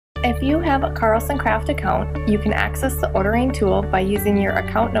If you have a Carlson Craft account, you can access the ordering tool by using your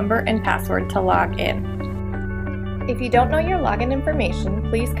account number and password to log in. If you don't know your login information,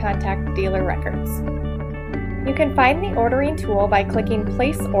 please contact Dealer Records. You can find the ordering tool by clicking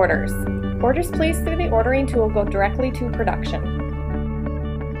Place Orders. Orders placed through the ordering tool go directly to production.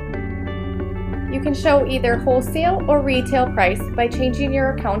 You can show either wholesale or retail price by changing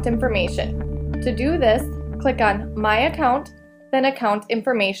your account information. To do this, click on My Account, then Account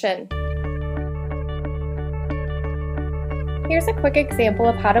Information. Here's a quick example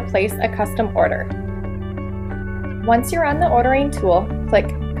of how to place a custom order. Once you're on the ordering tool, click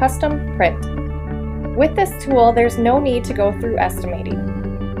Custom Print. With this tool, there's no need to go through estimating.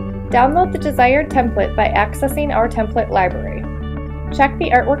 Download the desired template by accessing our template library. Check the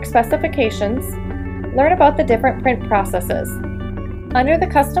artwork specifications. Learn about the different print processes. Under the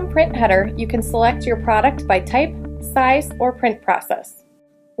Custom Print header, you can select your product by type, size, or print process.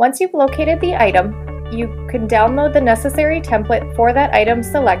 Once you've located the item, you can download the necessary template for that item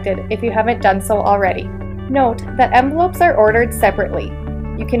selected if you haven't done so already. Note that envelopes are ordered separately.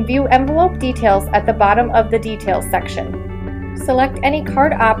 You can view envelope details at the bottom of the Details section. Select any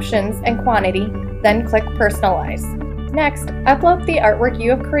card options and quantity, then click Personalize. Next, upload the artwork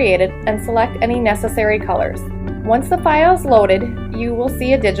you have created and select any necessary colors. Once the file is loaded, you will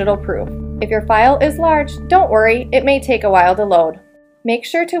see a digital proof. If your file is large, don't worry, it may take a while to load. Make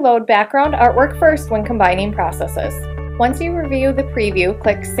sure to load background artwork first when combining processes. Once you review the preview,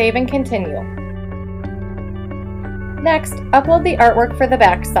 click Save and Continue. Next, upload the artwork for the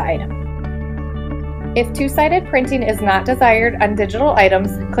back side. If two-sided printing is not desired on digital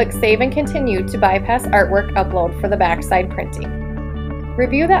items, click Save and Continue to bypass artwork upload for the backside printing.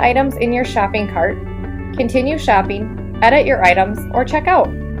 Review the items in your shopping cart, continue shopping, edit your items, or check out.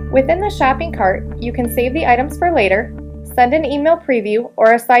 Within the shopping cart, you can save the items for later, send an email preview,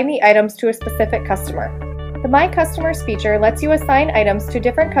 or assign the items to a specific customer. The My Customers feature lets you assign items to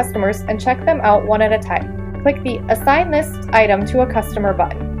different customers and check them out one at a time. Click the Assign This Item to a Customer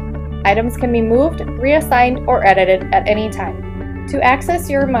button. Items can be moved, reassigned, or edited at any time. To access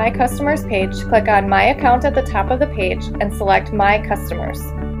your My Customers page, click on My Account at the top of the page and select My Customers.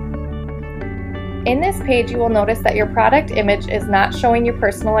 In this page, you will notice that your product image is not showing your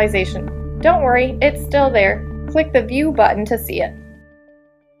personalization. Don't worry, it's still there. Click the View button to see it.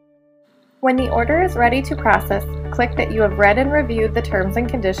 When the order is ready to process, click that you have read and reviewed the terms and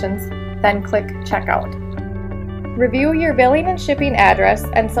conditions, then click Checkout. Review your billing and shipping address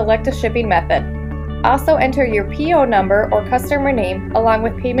and select a shipping method. Also enter your PO number or customer name along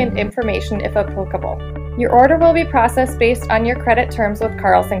with payment information if applicable. Your order will be processed based on your credit terms with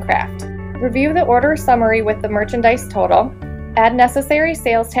Carlson Craft. Review the order summary with the merchandise total. Add necessary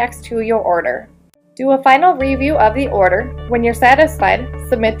sales tax to your order. Do a final review of the order. When you're satisfied,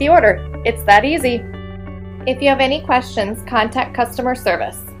 submit the order. It's that easy. If you have any questions, contact customer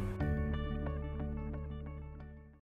service.